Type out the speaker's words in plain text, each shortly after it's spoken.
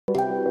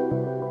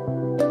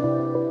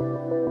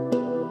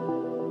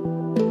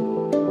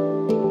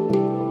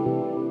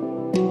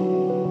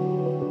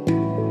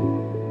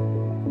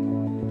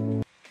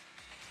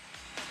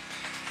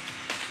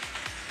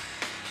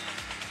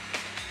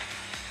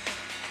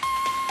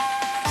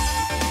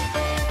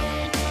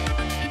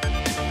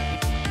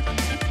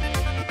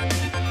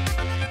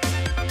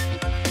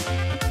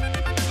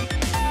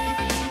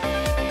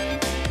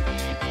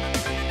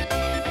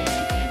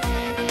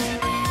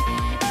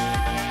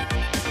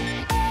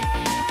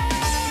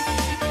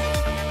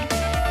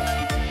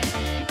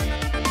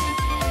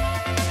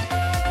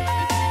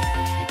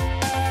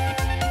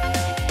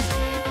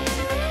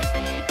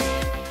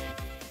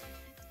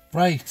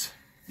Right.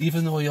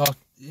 Even though you're...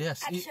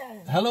 Yes.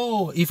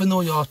 Hello. Even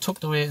though you're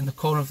tucked away in the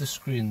corner of the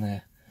screen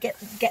there.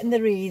 Getting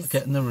the rays.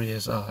 Getting the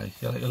rays, aye.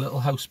 You're like a little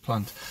house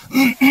plant.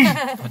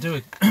 I do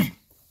it.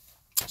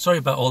 Sorry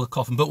about all the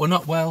coughing, but we're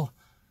not well.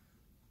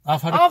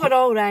 I've had but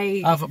all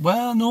right.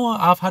 Well, no,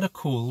 I've had a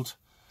cold.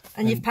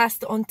 And you've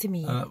passed it on to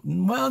me.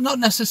 Well, not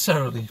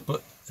necessarily,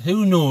 but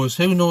who knows?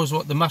 Who knows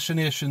what the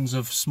machinations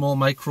of small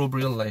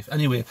microbial life.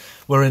 Anyway,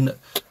 we're in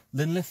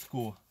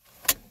Linlithgow.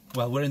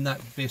 Well, we're in that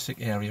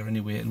basic area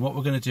anyway, and what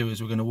we're going to do is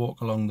we're going to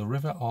walk along the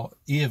river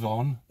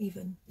Avon.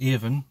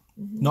 Avon.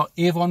 Not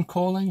Avon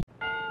calling.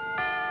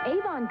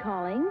 Avon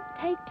calling.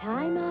 Take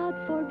time out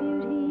for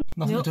beauty.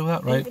 Nothing to do with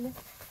that, right?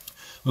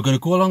 We're going to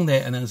go along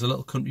there, and then there's a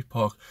little country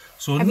park.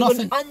 So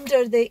nothing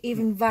under the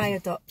Avon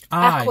viaduct.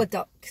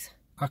 Aqueduct.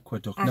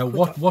 Aqueduct. Now,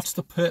 what's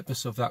the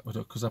purpose of the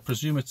aqueduct? Because I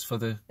presume it's for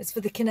the... It's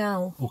for the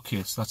canal.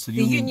 Okay, so that's the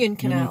Union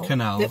Canal. Union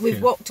Canal. That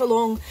we've walked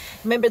along.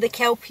 Remember the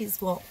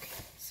Kelpies walk?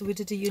 So we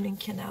did a Union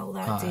Canal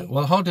that day.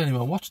 Well, hold on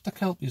anyway. Watch the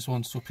Kelpies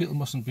one, so people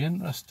mustn't be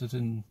interested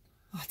in...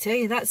 I'll tell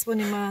you, that's one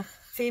of my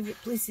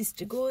favourite places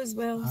to go as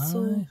well.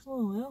 So,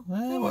 oh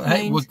well.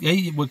 Hey,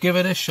 we'll give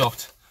it a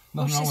shot.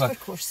 Horses for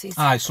courses.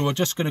 Aye, so we're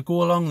just going to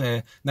go along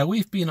there. Now,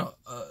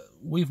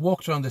 we've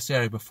walked around this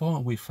area before,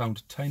 and we've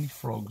found tiny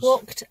frogs.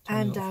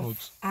 And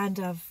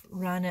I've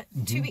ran it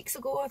 2 weeks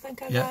ago. I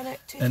think I ran it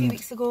 3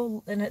 weeks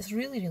ago, and it's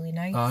really, really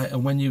nice. Aye,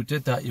 and when you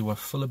did that, you were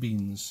full of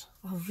beans.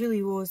 I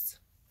really was.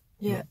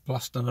 Yeah.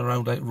 Blasting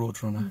around like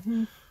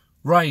Roadrunner.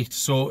 Right,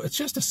 so it's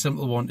just a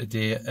simple one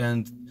today,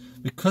 and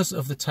because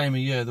of the time of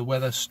year, the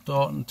weather's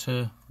starting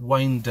to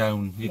wind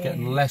down. You're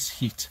getting less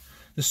heat.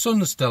 The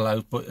sun is still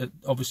out, but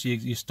obviously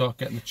you start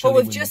getting the chilly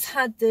winds. Just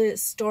had the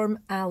storm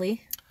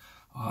alley.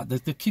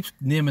 They keep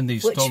naming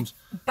these storms.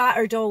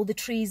 Battered all the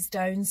trees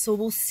down, so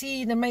we'll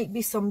see. There might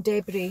be some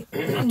debris.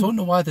 I don't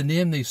know why they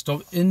name these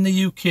storms. In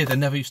the UK, they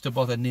never used to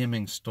bother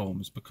naming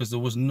storms because there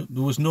was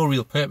no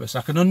real purpose.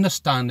 I can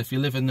understand if you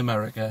live in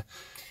America.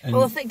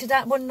 Well, I think, did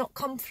that one not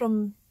come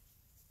from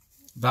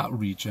that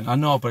region? I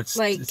know, but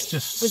it's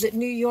just... Was it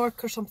New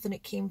York or something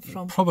it came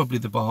from? Probably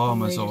the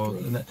Bahamas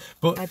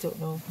but I don't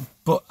know.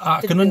 But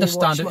I can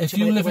understand it.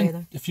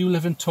 If you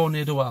live in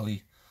Tornado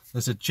Alley,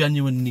 there's a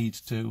genuine need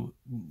to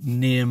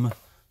name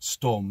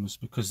storms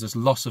because there's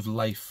loss of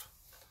life.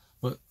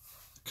 But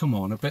come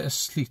on, a bit of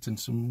sleet and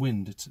some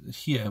wind. It's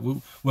here.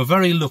 We're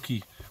very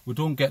lucky. We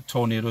don't get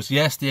tornadoes.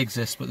 Yes, they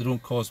exist, but they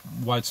don't cause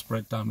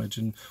widespread damage,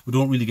 and we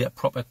don't really get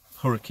proper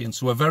hurricanes.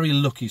 So we're very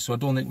lucky. So I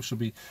don't think we should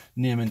be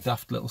naming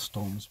daft little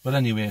storms. But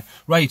anyway,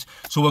 right.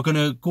 So we're going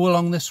to go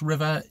along this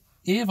river,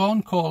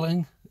 Avon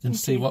calling, and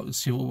see what we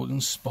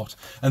can spot.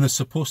 And there's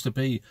supposed to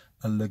be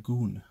a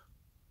lagoon.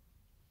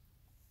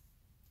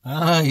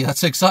 Aye,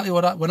 that's exactly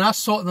what when I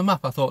saw it on the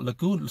map, I thought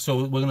lagoon. So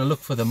we're going to look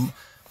for them.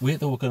 We're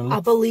going to look. I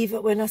believe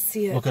it when I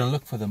see it. We're going to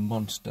look for the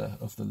monster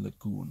of the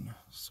lagoon.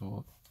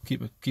 So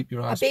keep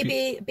your eyes.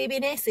 Baby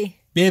Nessie.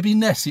 Baby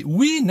Nessie,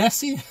 wee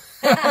Nessie.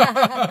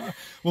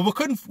 Well,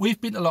 we've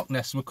been to Loch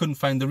Ness and we couldn't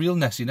find the real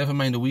Nessie. Never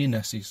mind a wee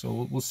Nessie.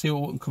 So we'll see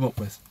what we can come up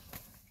with.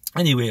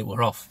 Anyway,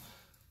 we're off.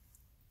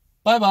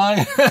 Bye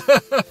bye.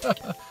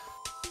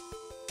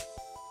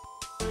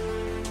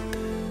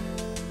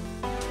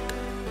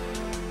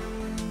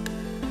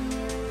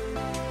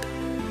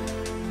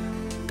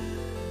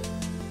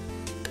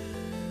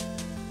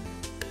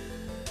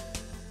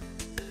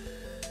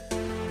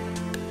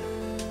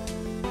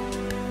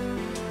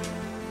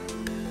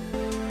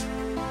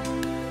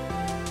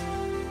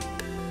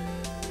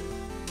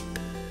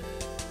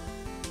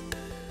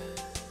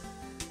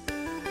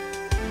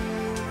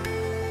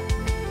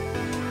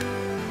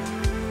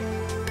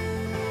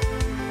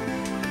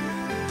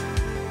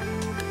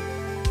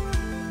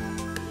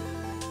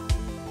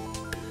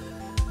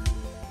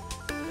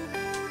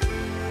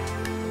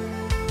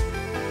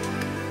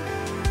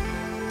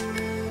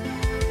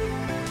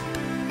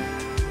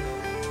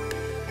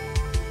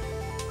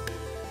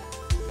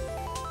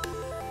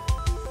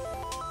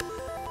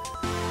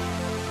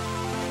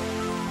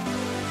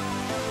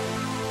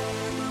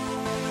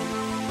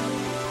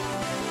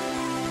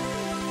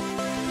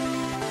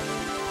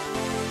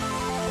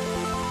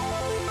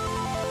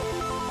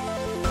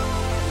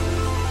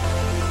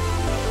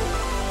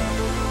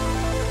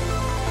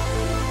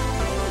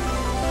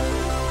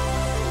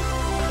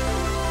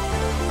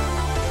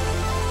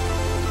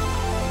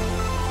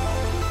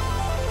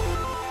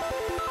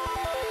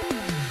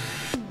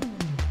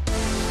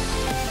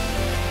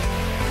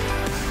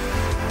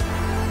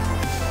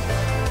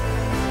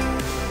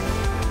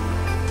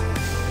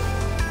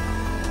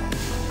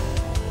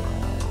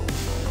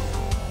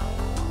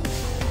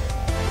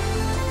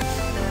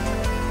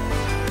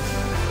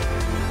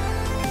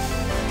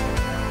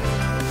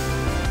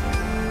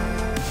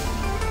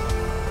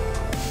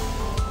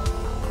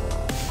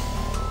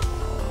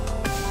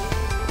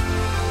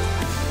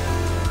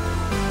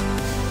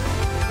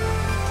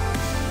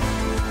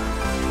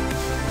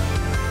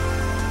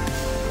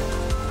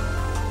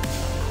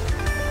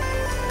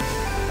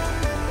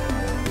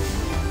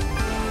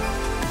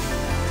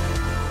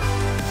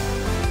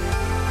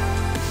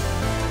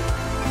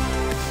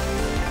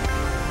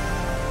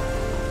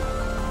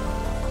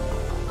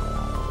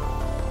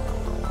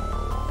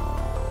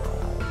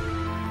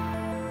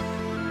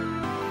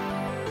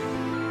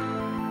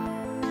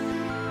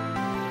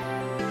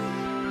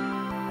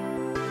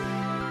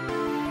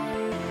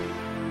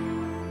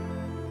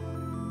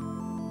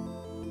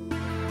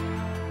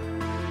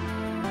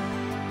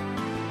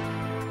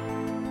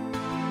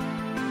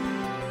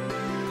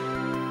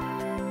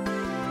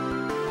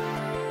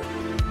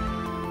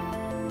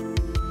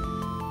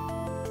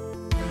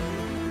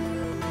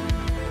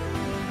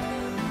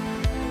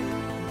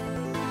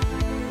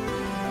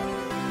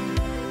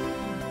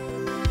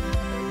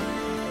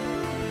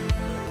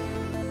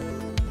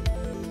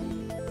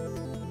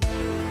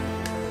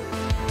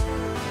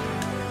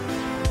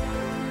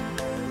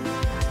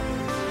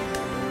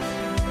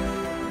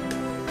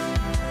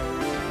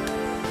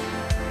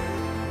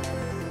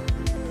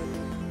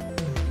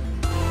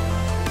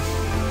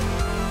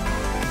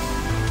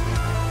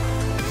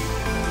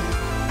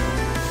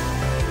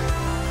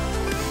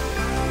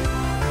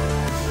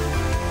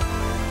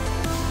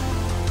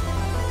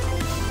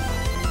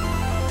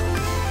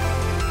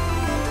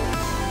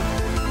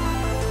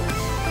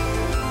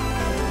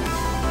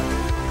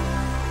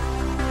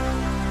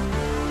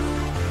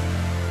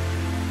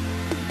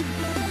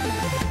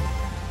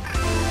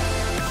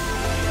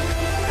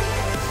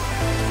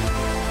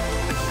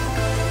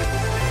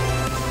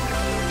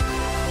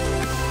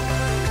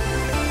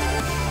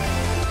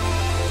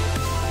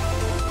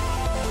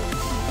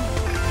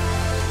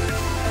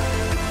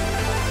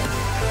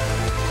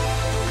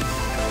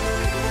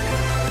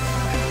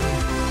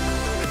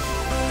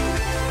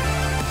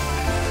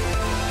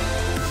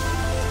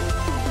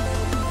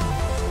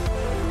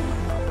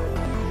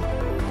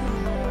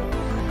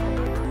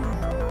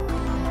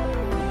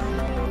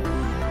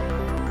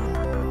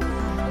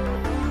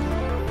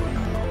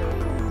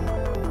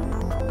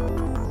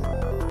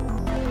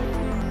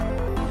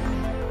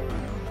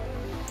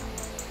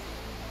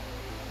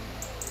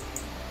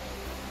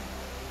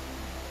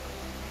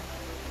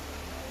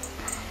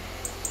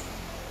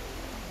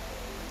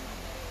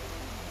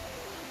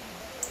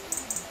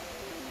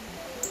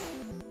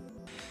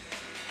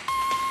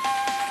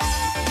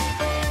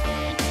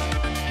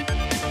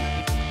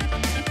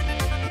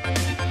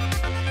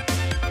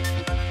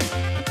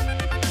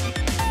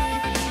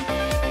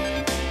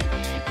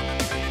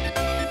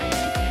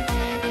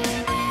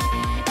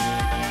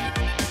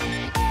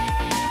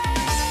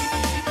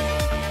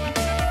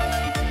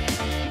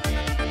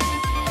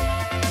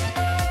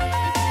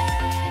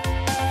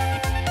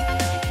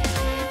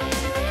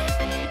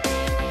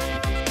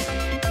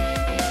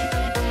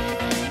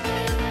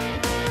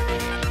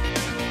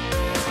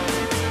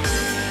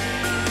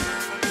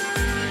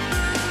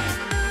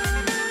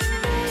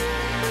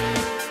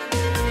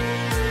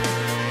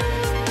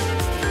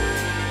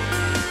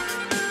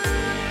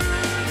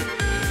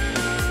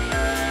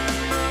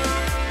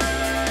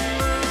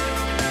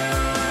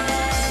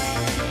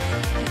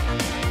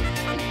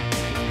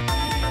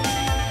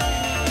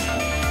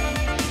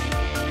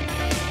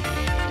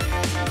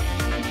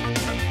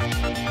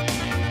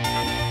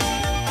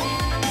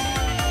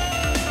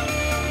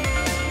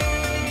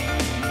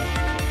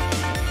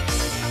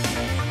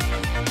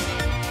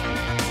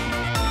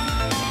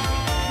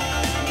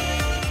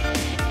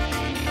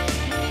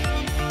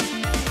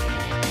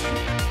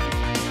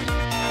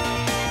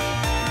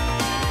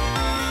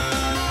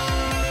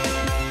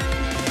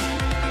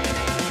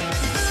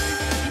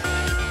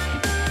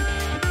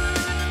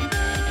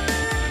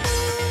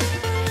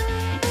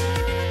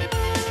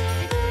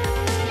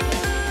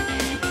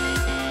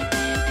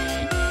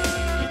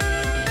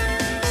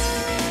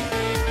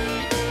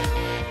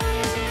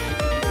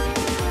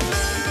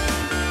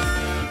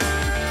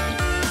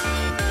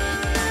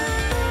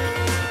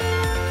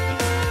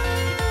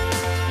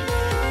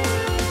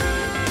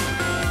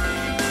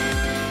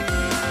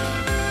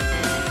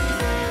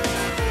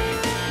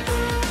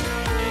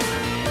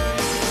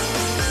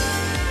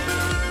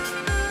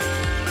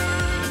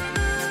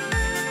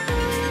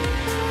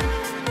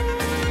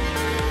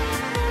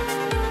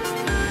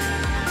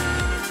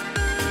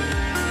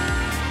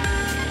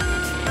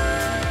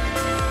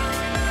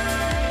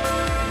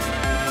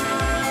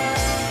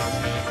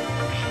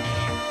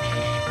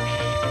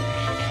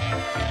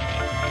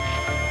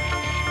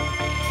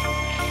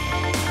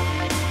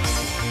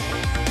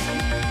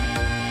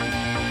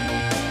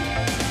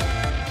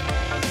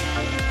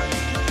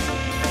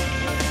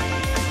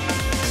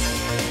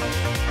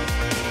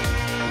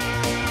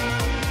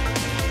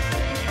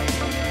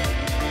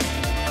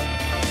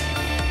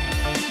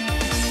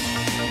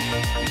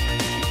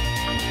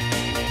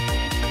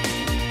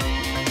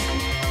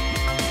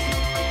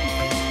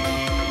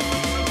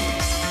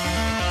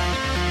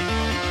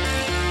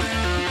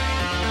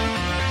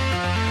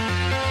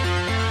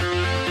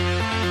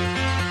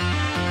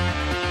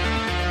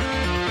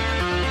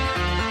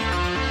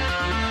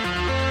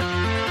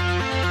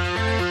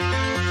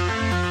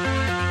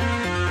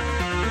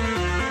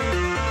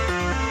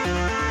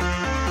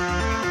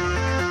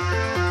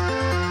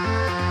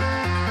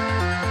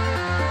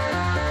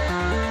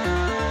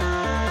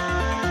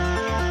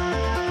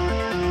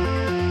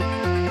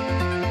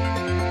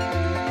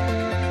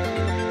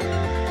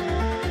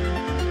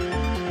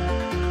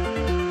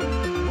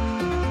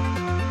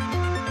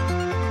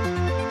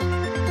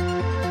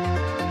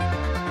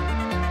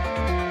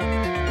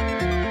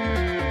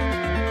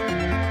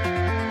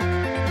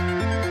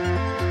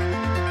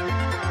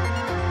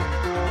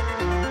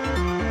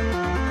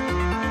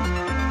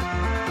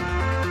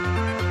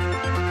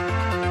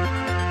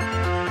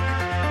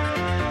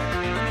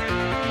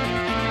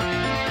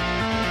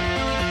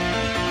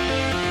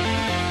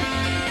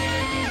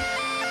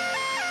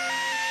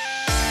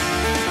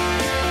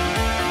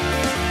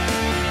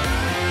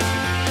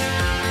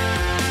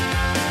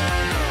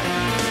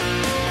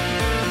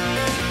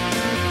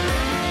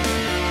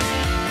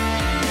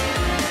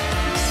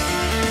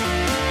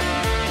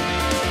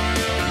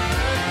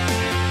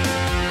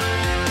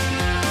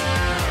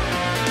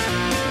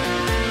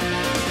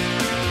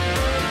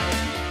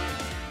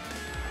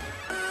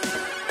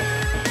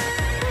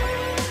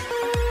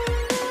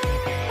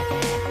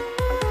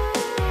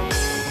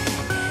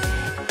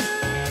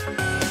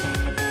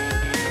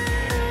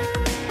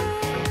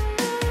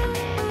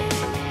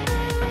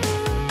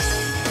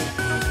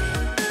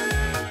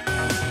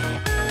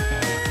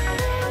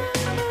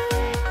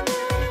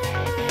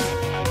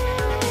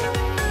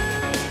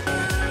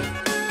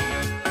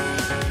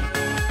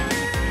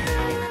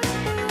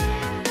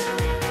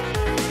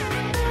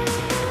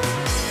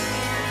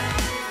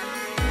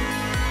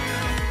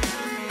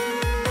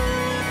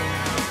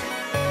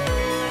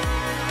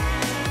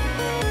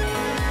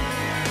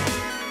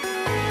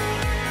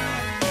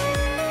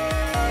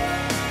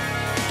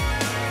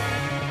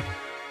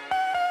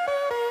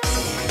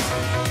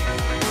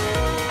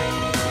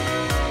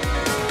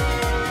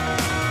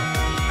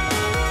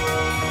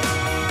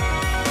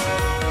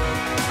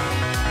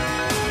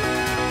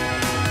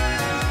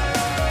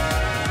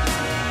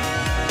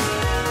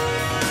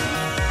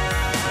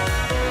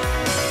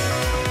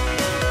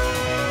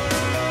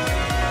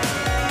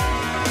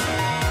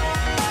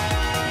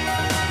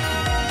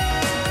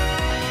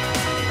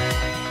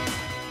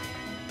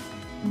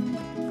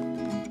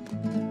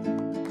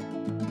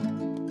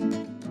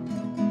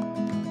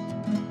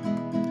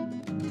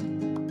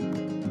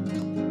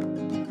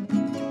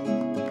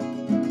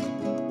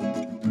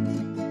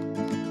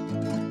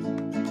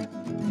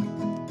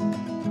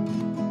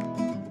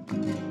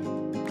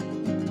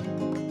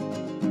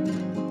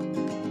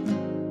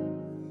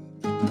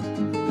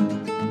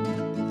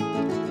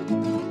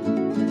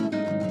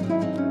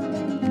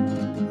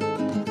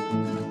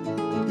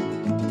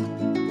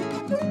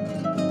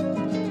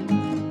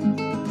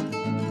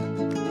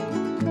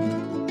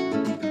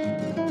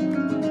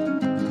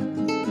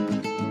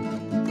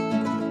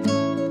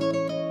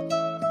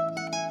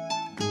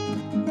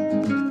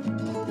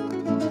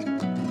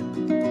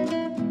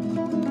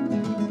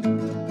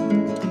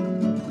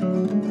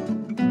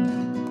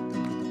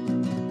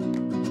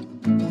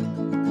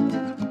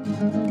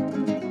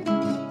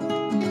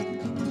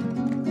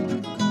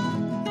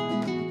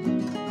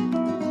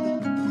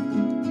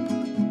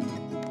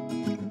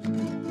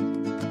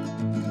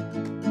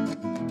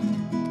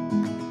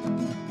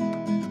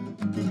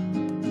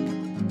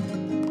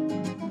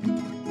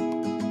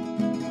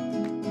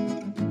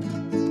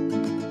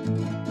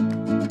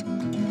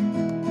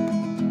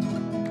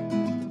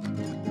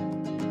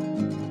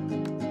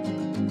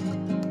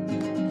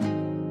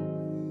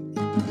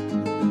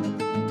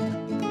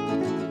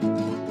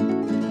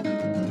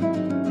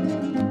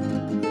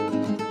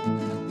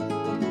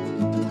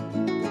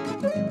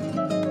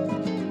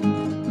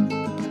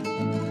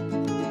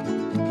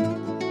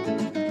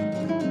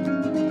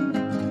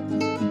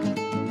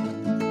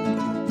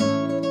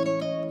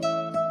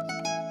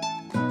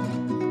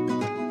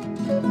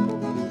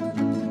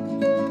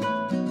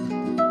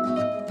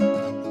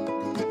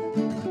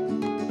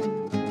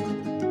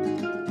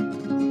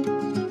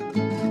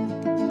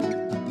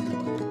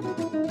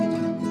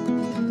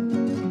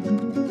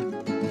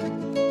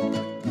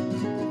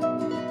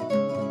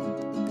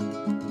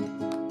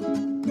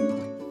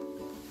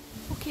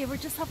 We're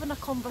just having a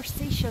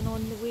conversation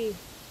on the way.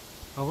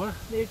 Oh, what?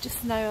 They're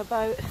just now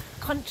about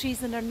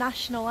countries and their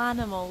national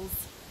animals.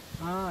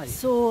 Aye.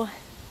 So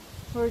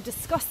we're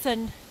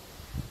discussing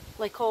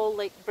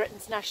all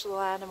Britain's national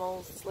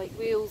animals. Like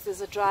Wales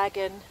is a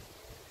dragon,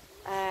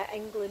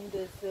 England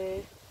is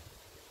the...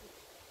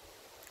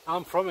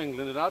 I'm from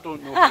England and I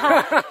don't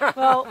know.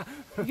 Well,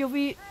 you'll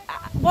be...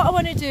 What I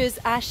want to do is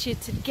ask you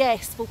to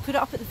guess. We'll put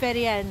it up at the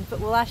very end, but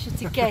we'll ask you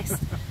to guess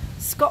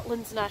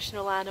Scotland's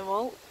national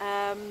animal.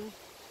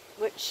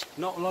 Which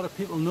not a lot of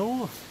people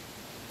know.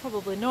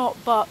 Probably not,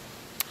 but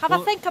have a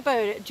think about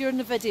it during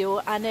the video,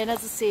 and then, as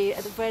I say,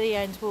 at the very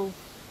end we'll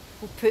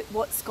put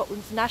what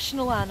Scotland's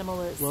national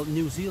animal is. Well,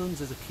 New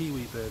Zealand's is a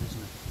kiwi bird,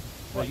 isn't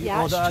it? Well,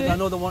 yeah, it's true. I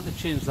know they want to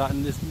change that,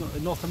 and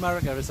in North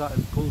America is that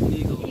a golden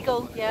eagle?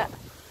 Eagle, yeah.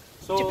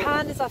 So,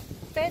 Japan is a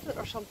pheasant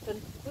or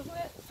something, isn't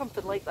it?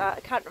 Something like that.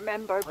 I can't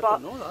remember. I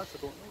don't know that. I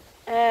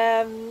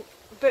don't know.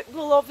 But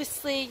we'll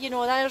obviously,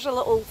 there's a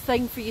little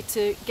thing for you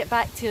to get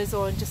back to us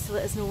on, just to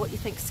let us know what you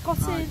think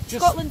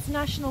Scotland's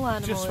national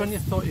animal just is. When you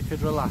thought you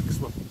could relax,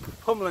 we're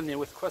pummeling you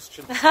with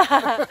questions.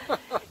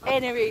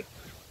 Anyway,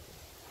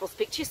 we'll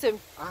speak to you soon.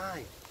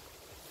 Aye.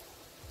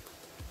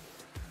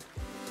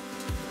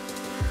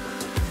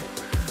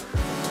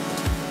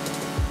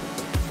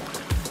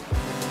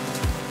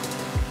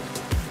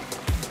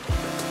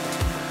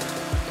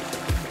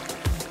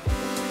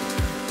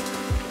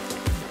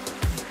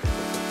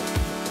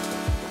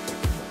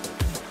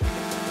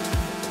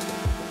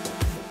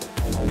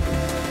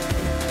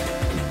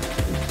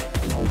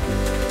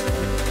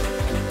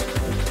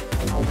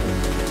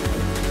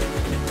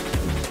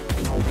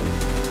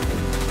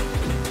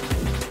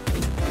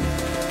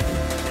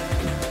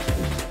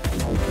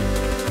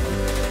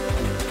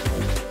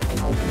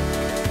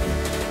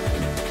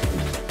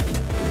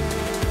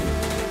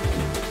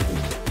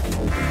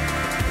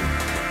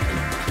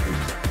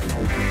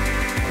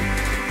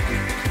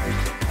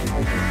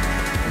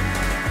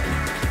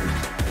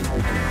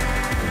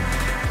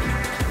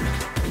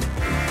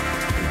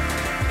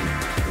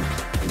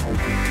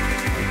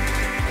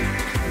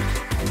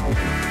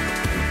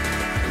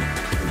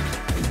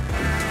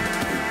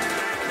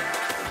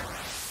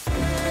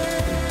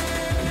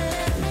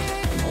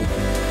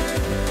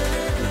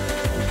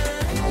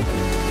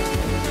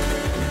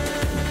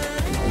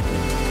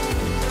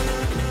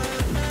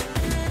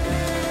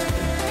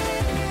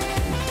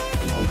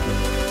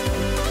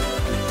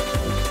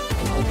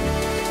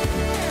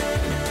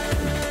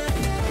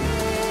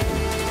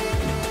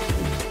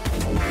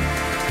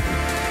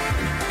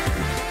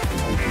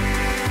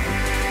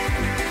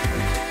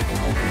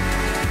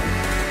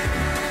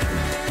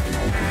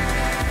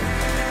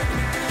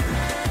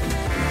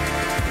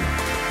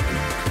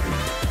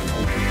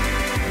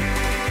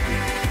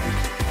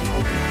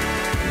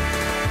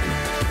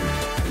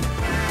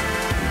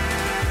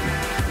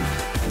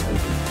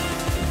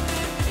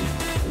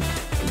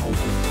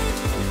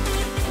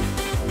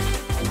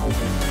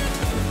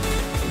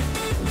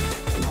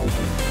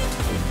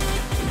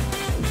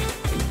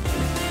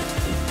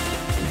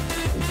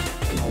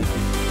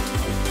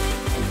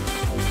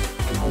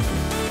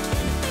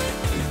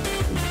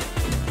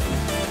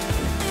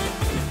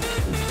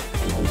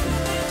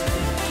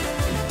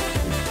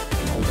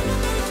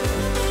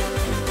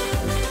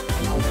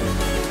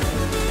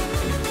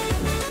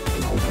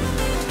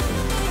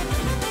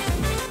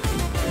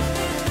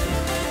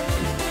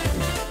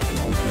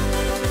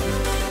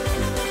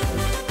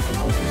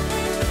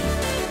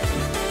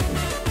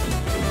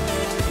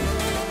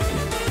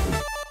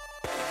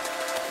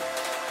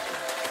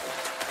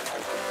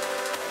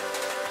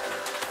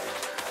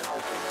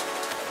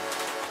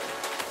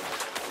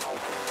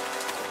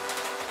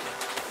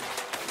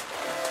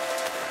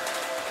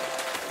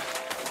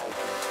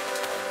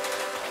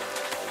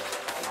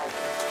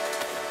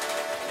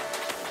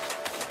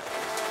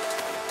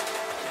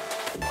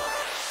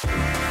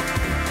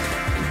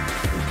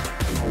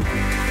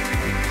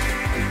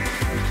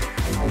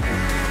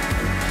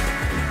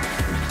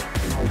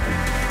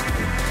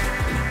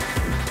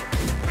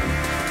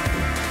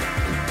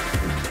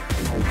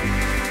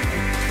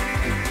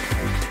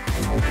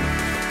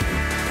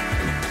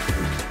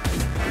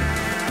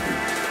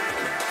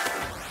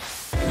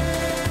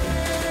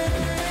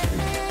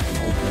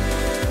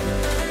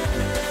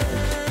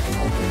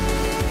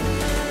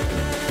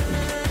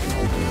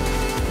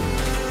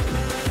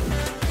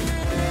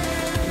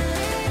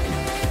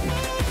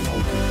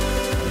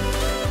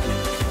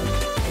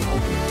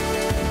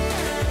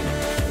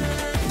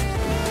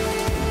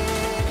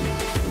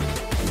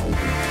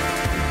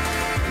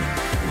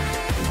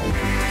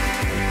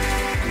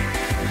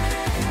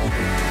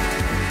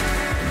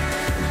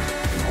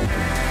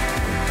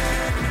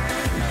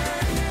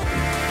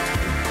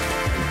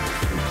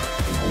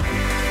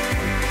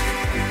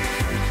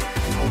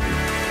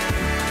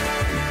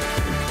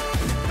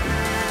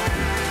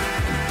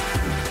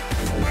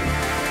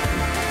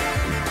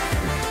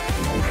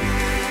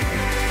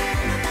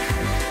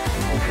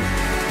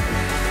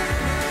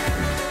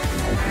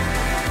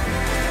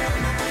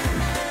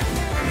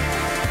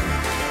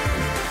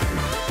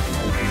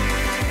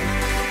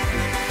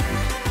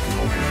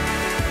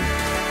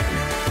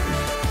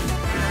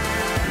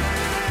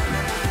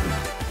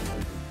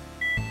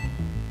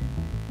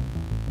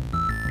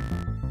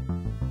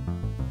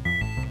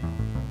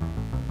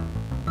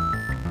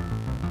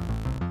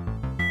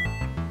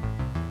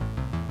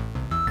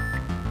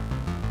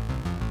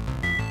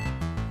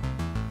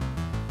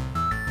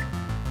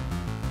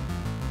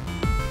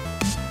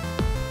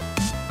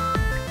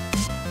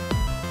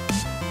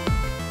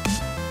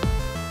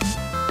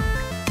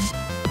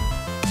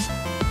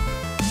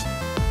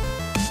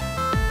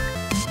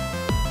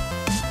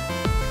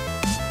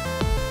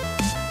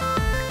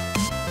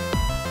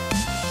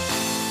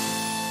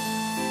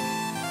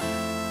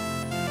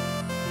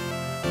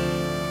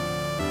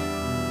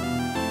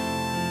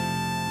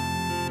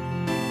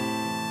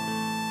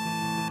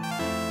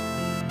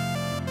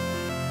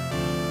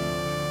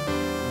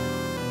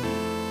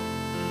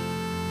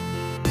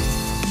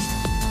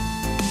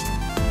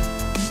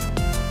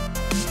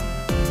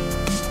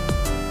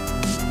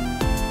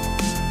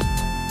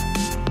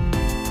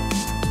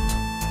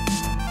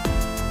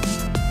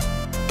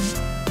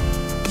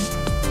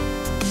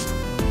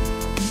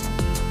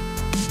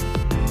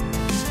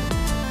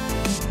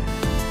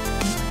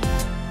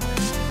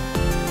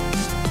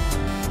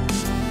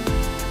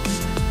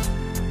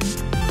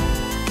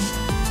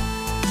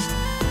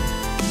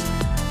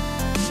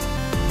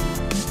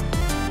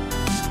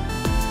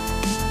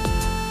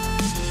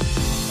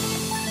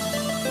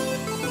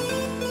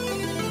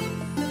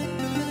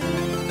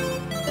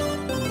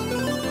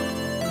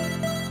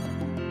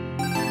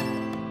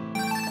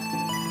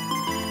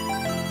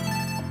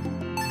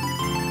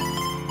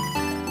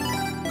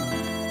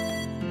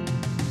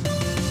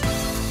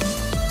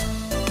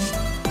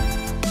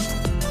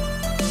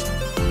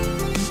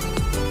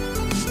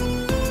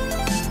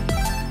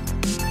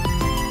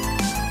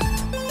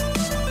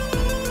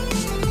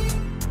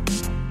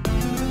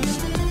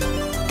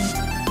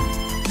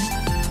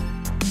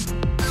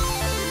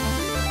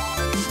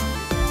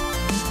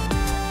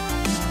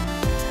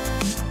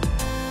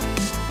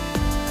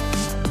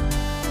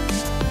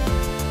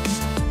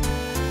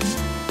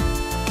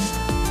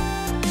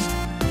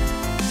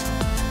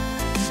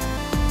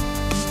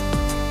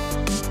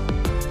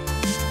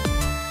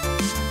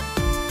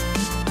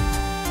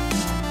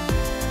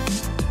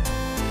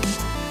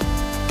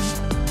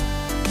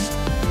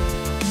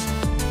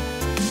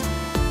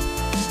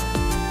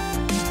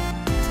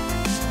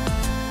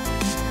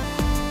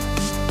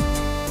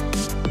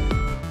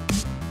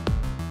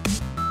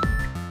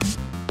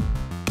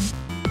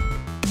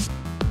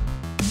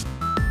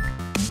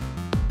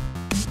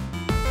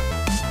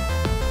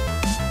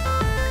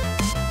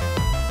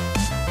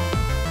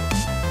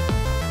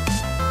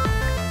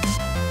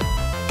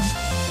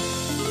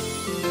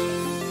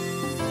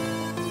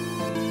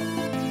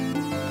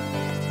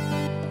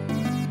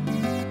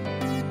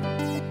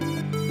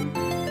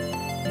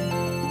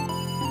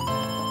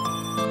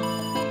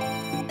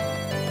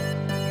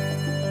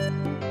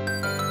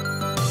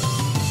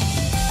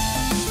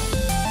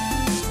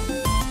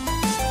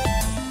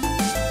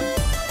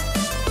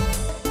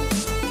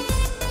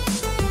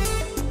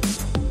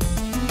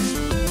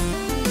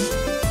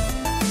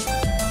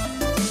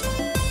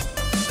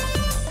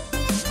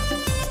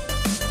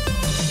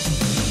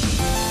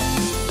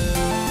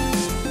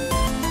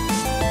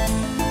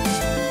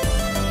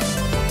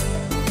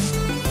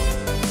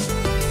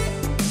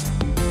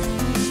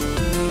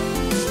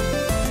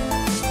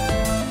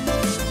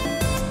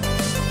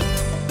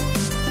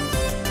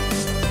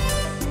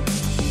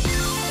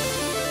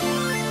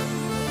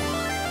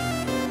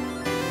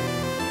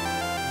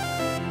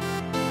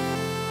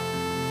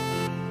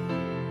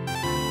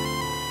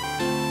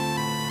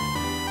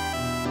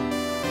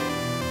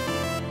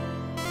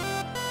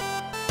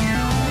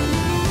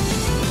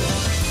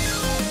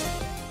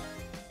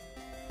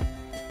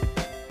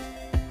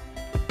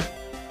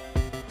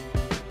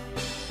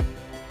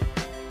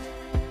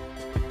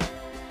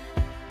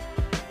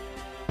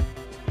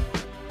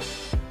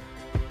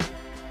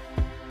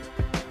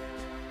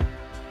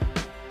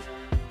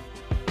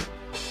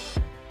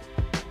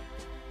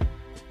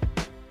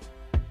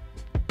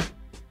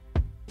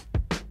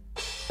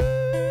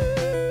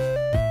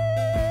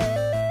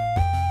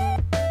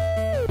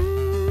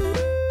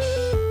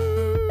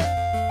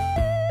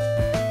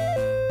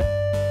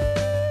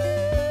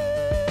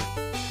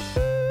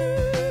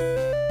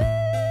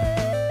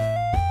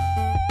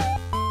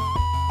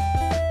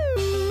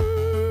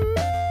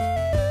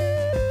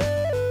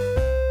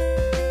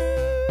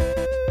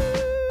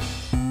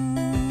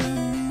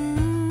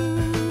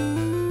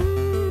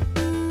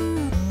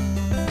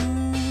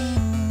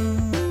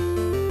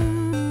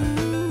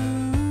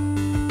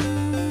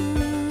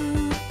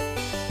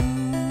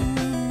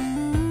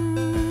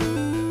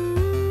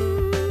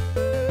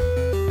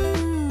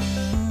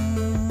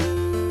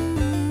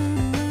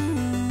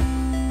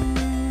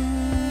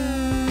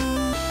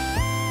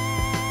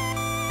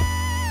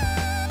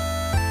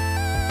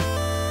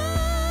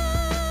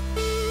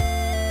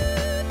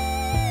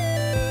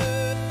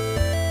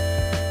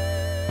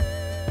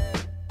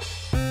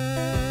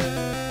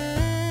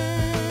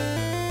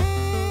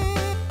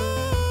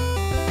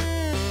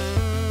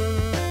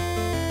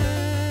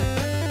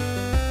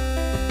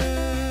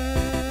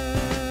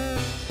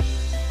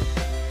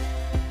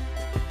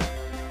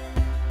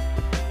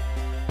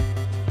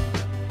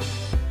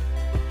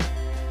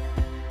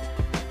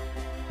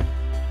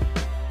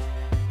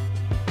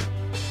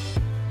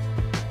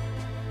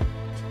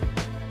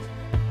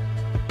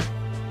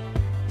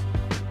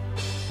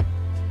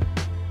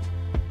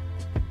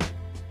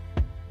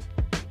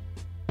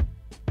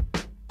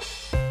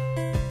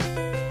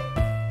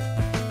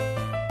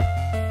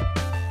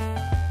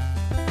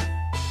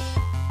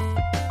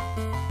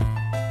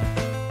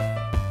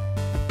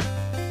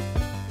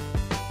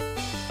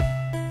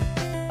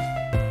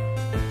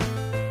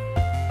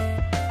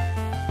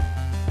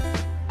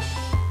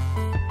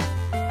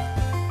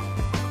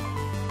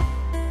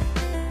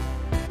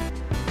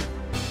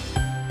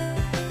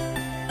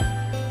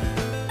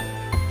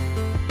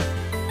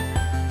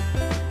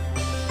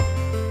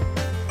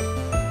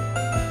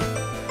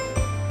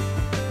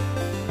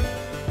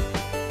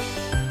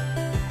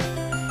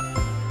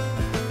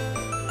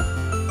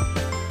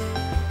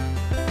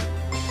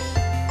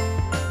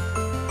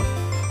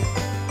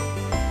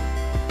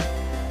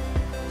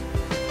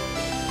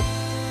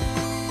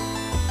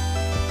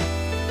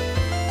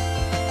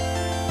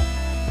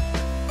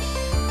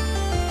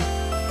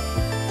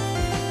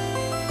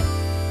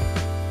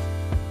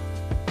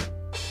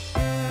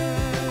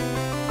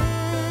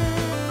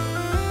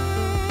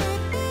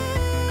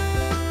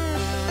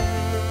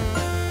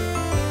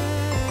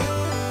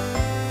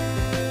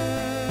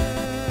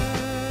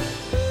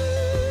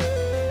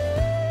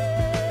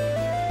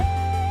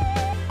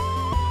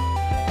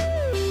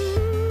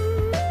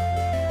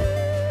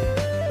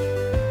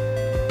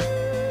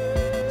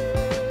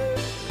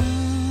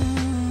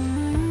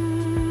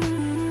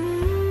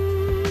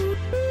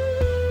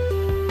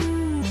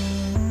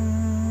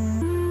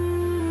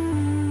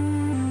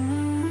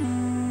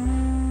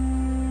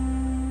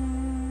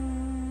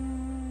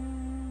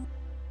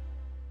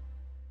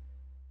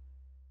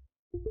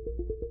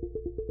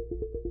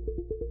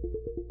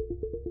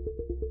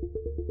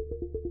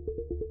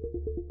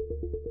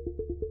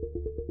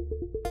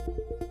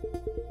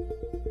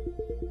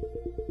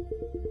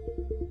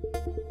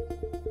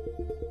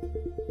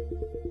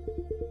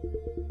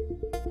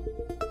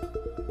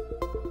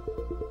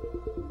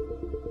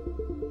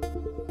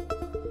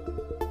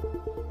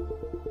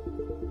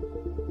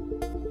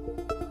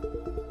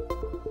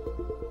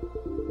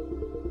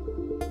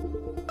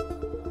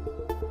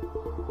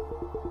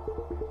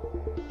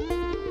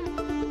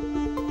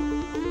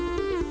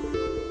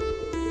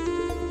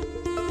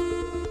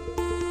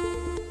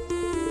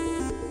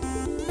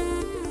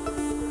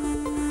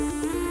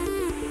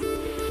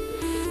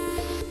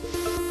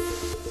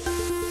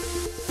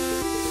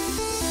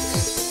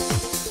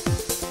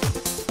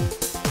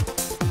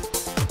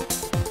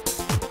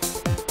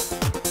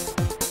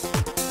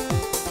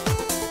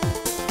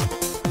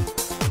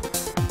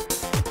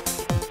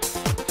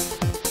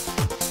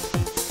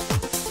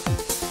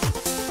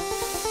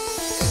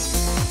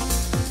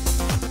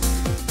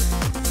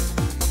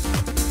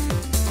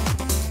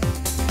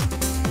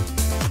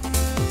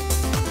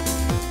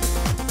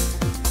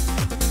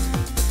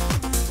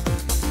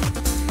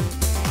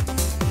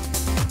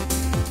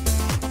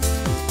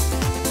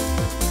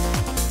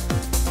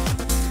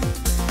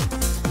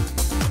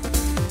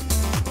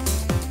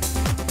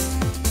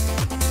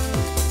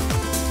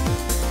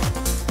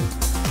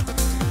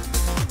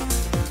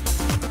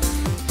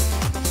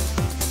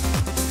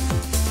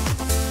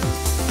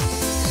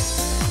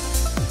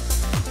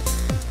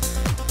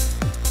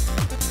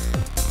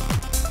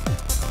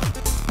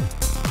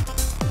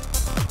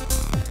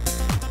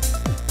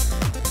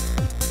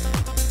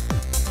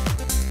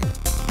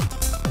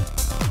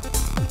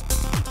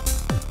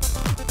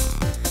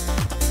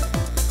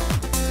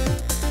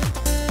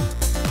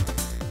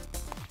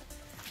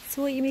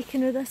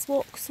 enjoy this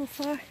walk so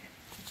far?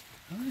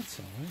 Oh, it's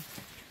alright.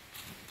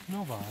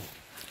 Not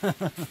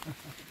bad.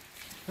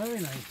 Very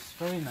nice,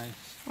 very nice.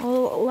 All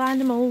the little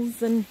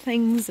animals and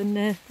things in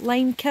the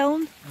lime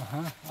kiln.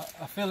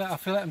 I feel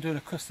like I'm doing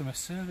a customer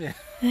survey.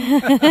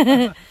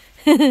 9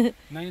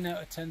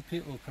 out of 10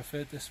 people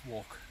preferred this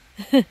walk.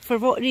 For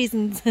what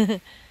reasons?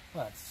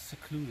 Well, it's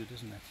secluded,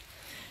 isn't it?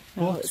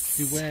 Well, But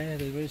beware,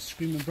 there is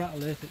screaming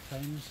brattle earth at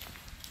times.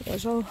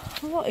 There's a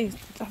lot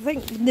of, I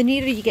think the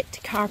nearer you get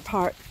to car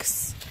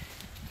parks,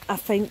 I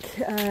think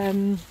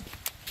the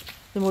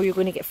more you're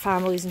going to get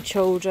families and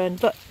children.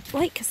 But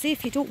like I say,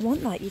 if you don't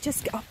want that, you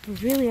just get up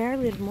really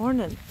early in the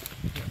morning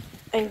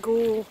and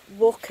go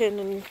walking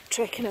and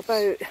trekking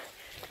about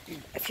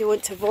if you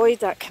want to avoid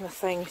that kind of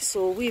thing.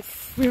 So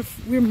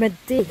we're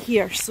midday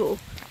here, so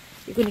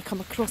you're going to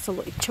come across a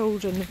lot of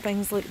children and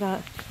things like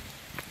that.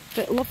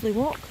 But lovely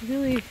walk,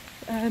 really,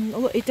 a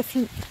lot of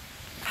different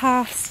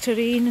paths,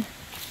 terrain,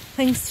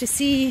 things to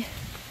see.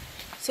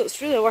 So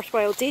it's really a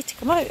worthwhile day to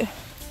come out.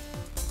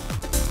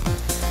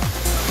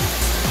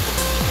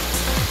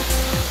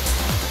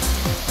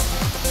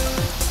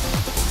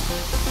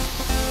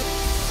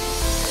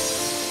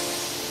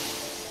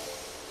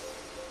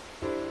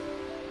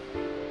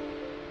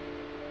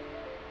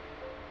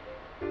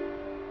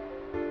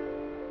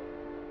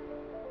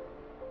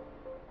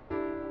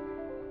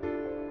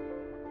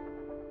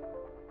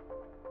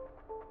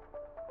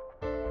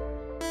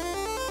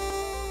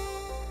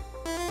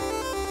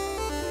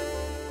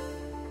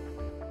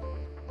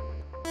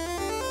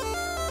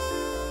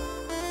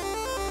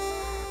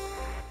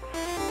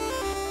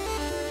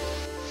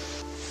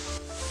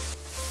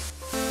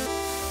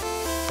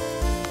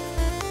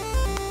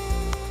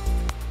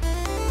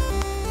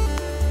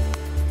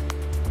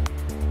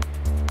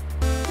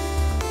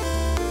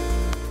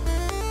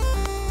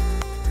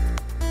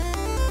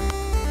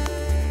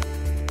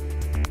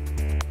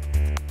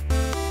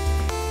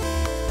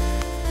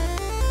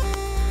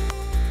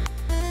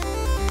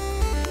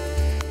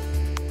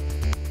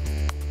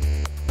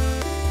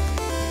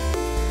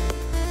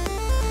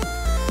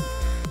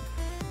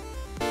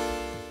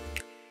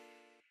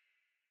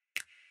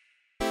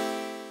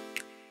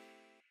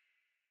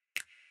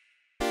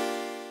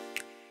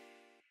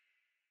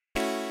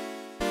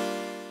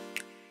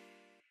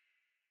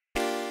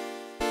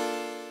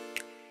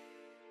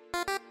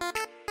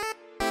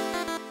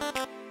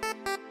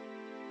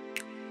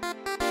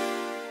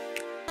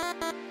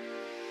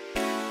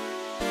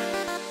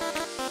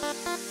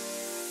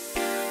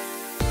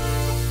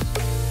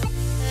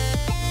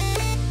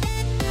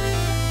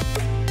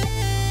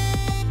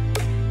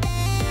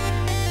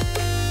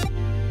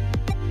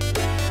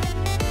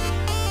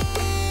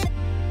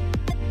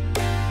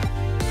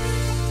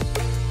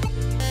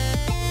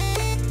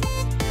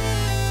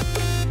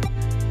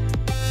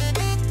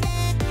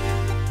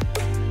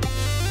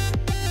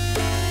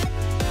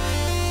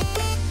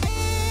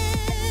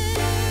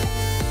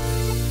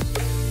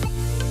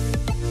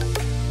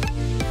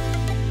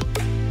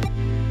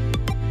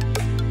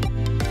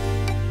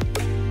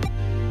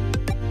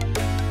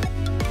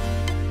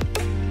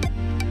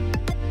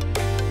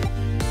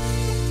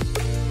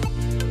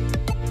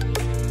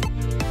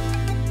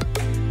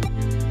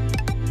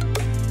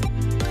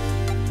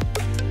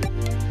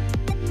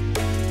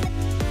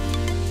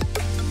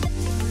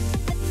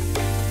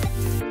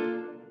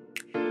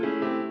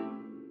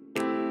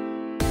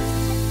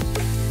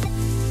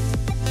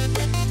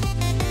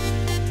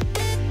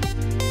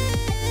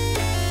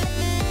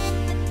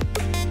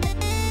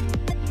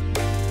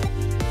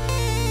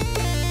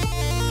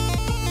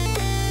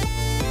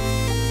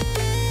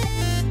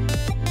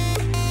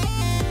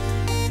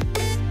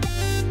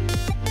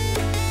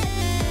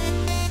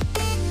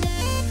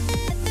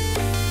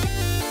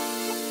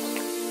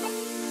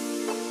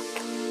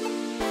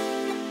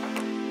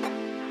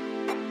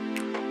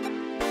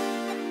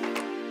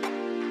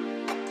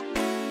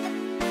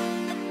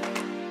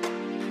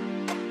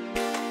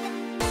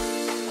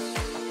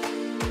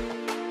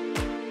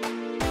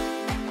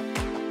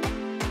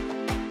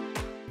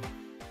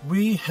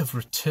 We have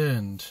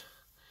returned.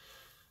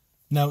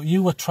 Now,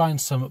 you were trying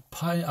some,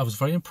 I was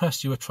very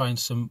impressed, you were trying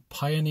some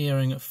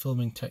pioneering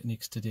filming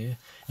techniques today,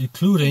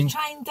 including...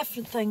 Trying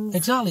different things.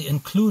 Exactly,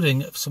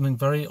 including something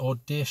very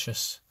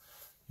audacious.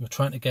 You were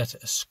trying to get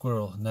a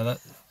squirrel. Now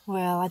that...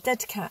 Well, I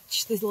did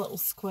catch this little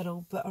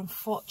squirrel, but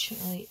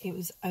unfortunately it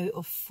was out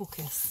of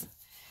focus.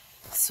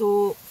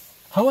 So...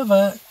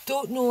 However...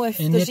 Don't know if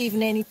there's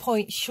even any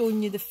point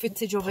showing you the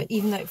footage of it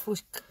even out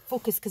of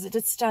focus, because it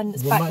did stand on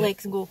its back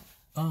legs and go...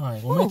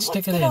 Aye, we might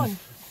stick it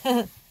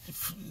in.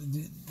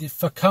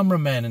 For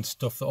cameramen and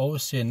stuff, they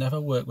always say never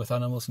work with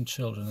animals and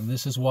children, and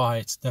this is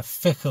why they're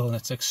fickle and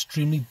it's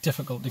extremely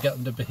difficult to get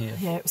them to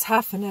behave. Yeah, it was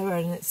half an hour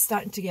and it's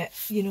starting to get,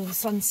 you know, the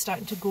sun's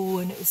starting to go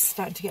and it was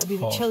starting to get a bit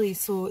chilly,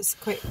 so it's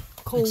quite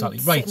cold. Exactly,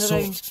 right.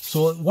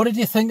 So what did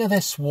you think of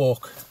this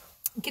walk?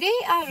 Great,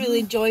 I really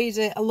enjoyed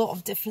it. A lot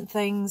of different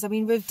things. I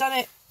mean, we've done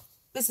it,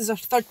 this is our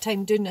third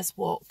time doing this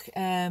walk.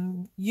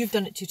 You've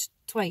done it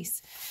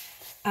twice.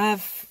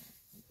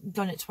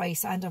 done it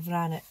twice and I've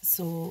ran it,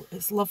 so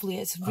it's lovely.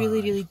 It's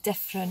really, really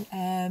different.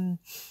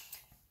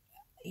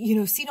 You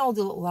know, seen all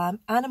the little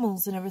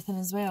animals and everything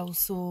as well.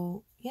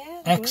 So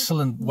yeah,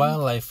 excellent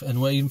wildlife,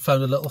 and we even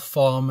found a little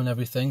farm and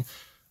everything.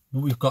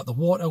 We've got the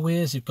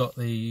waterways, you've got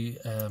the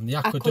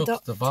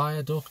aqueduct, the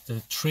viaduct,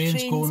 the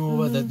trains going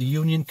over, the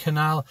Union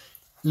Canal,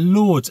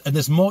 loads, and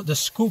there's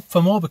scope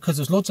for more because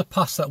there's loads of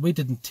paths that we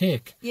didn't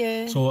take.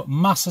 Yeah. So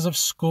masses of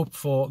scope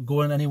for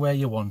going anywhere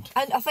you want.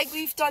 And I think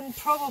we've done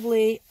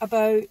probably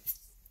about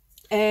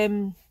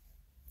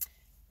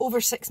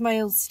over 6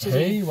 miles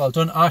today. Hey, well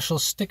done. I shall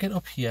stick it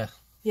up here.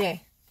 Yeah.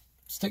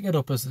 Stick it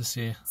up, as they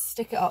say.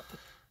 Stick it up.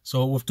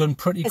 So we've done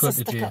pretty good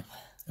stick today. up.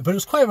 But it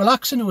was quite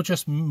relaxing. It was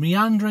just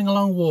meandering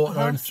along water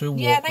and through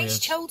walkways. Yeah, nice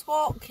chilled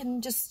walk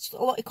and just a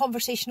lot of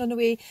conversation on the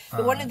way.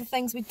 But one of the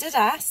things we did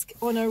ask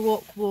on our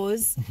walk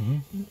was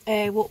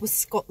what was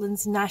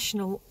Scotland's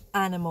national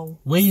animal.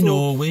 We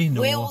know.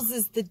 Wales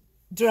is the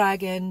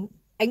dragon,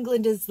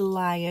 England is the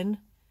lion,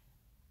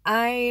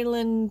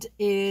 Ireland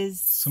is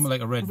something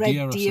like a red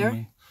deer or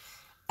something.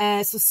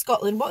 So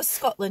Scotland, what's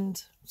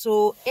Scotland?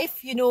 So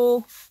if you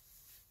know,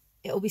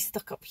 it'll be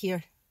stuck up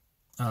here.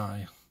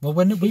 Aye. Well,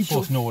 we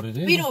both know what it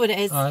is. We know what it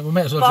is. Aye, we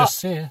might as well just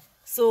say.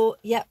 So,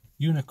 yep.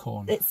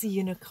 Unicorn. It's a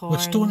unicorn.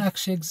 Which don't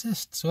actually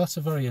exist, so that's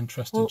a very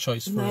interesting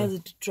choice for neither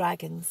do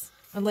dragons.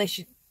 Unless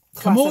you...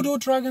 Komodo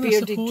dragon, I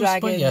suppose.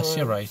 Dragon, but yes,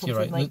 you're right.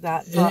 Like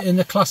that. In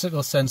the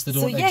classical sense, they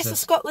don't exist. So, yes, so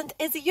Scotland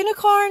is a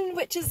unicorn,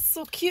 which is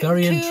so cute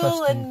very and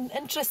cool and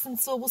interesting.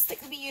 So, we'll stick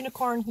the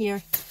unicorn here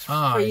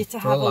for you to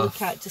have a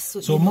look at.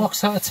 Just so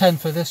marks out of 10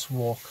 for this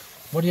walk.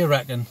 What do you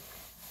reckon?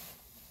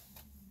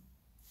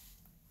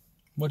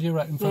 What do you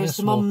reckon for this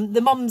walk?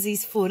 The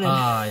mumsy's phoning.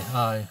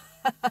 Aye.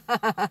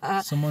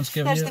 Someone's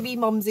giving There's you... the wee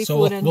mumsy so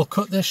phoning. We'll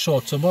cut this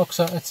short. So marks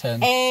out of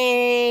 10.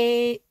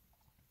 8.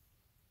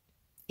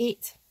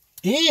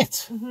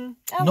 8?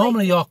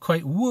 Normally you're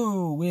quite,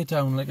 way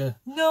down like a...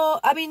 No,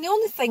 I mean, the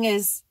only thing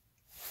is...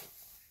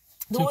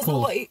 Too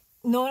cold.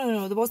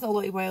 No, there wasn't a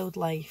lot of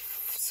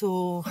wildlife,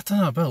 so... I don't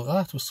know about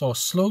that. We saw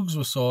slugs,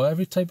 we saw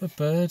every type of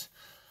bird.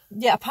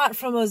 Yeah, apart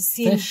from us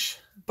seeing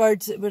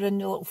birds that were in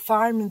the little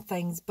farm and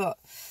things, but...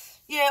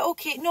 Yeah,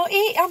 okay. No,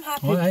 8. I'm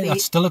happy with 8.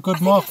 That's still a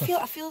good mark.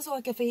 I feel as though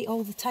I give 8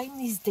 all the time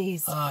these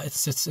days.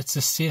 It's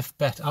a safe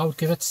bet. I would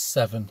give it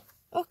 7.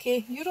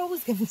 Okay, you're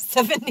always giving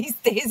 7 these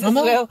days as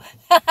well.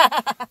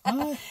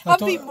 I'm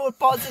being more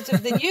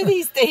positive than you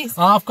these days.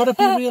 I've got to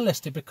be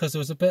realistic because there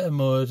was a bit of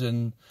mud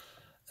and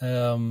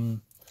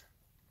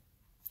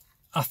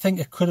I think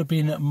it could have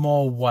been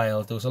more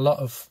wild. There was a lot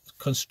of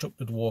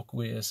constructed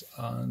walkways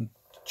and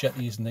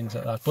jetties and things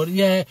like that. But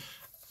yeah,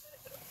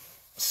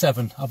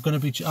 7. I've got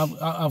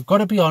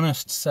to be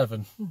honest.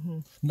 7.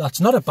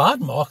 That's not a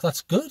bad mark.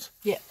 That's good.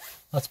 Yeah,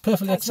 that's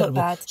perfectly acceptable.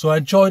 Not bad. So I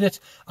enjoyed it,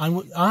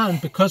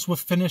 and because we've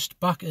finished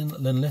back in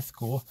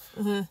Linlithgow,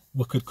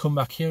 we could come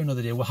back here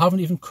another day. We haven't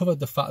even covered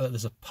the fact that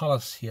there's a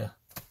palace here.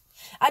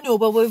 I know,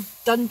 but we've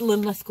done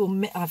Linlithgow.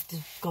 I've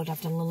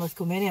done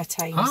Linlithgow many a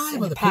times.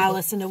 And the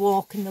palace and the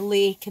walk and the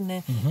lake and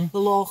the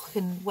loch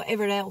and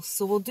whatever else.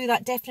 So we'll do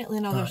that definitely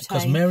another time.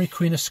 Because Mary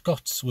Queen of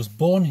Scots was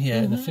born here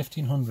in the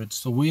 1500s.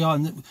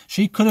 So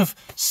she could have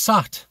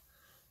sat,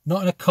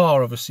 not in a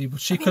car obviously, but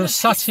she could have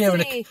sat here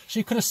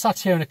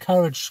in a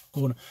carriage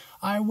going,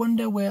 I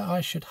wonder where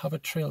I should have a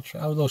trail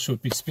trek. Although she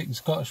would be speaking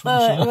Scottish,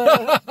 wouldn't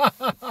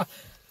she?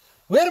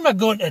 Where am I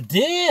going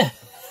today?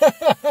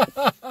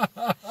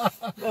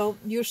 Well,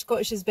 your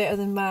Scottish is better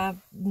than my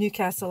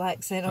Newcastle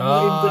accent. I'm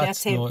not even going to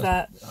attempt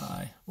that.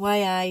 Why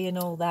and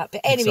all that.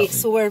 But anyway,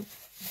 so we're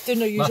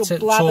doing our usual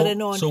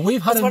blabbering on. So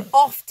we've had we're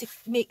off to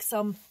make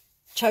some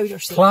chowder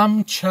soup.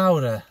 Clam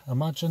chowder.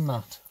 Imagine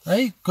that.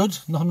 Hey, good.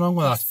 Nothing wrong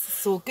with that.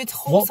 So good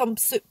wholesome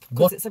soup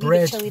because it's a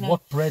bit chilly now.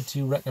 What bread do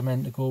you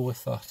recommend to go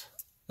with that?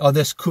 Oh,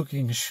 this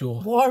cooking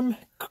show. Warm,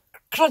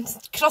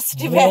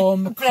 crusty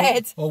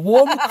bread. A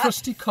warm,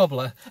 crusty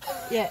cobbler.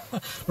 Yeah.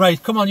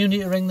 Right, come on, you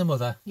need to ring the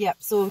mother. Yep,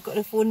 so we've got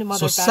to phone the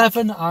mother back. So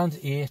 7 and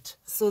 8.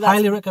 So that's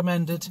highly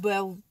recommended.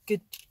 Well,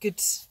 good.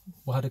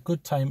 We had a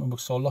good time and we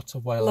saw lots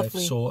of wildlife.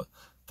 Lovely. So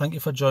thank you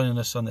for joining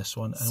us on this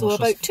one. And so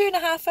about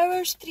 2.5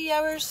 hours, 3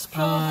 hours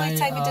probably,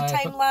 time we did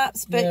time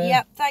lapse. But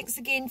yeah, thanks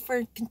again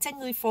for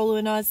continually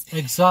following us.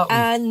 Exactly.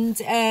 And,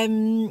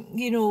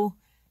 you know,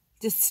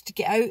 just to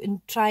get out and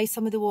try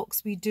some of the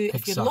walks we do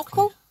if you're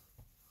local.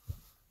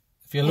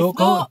 If you're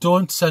local,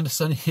 don't send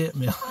us any hate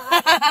mail.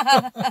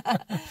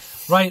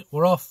 Right,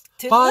 we're off.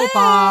 Bye-bye.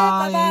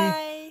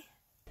 Bye-bye.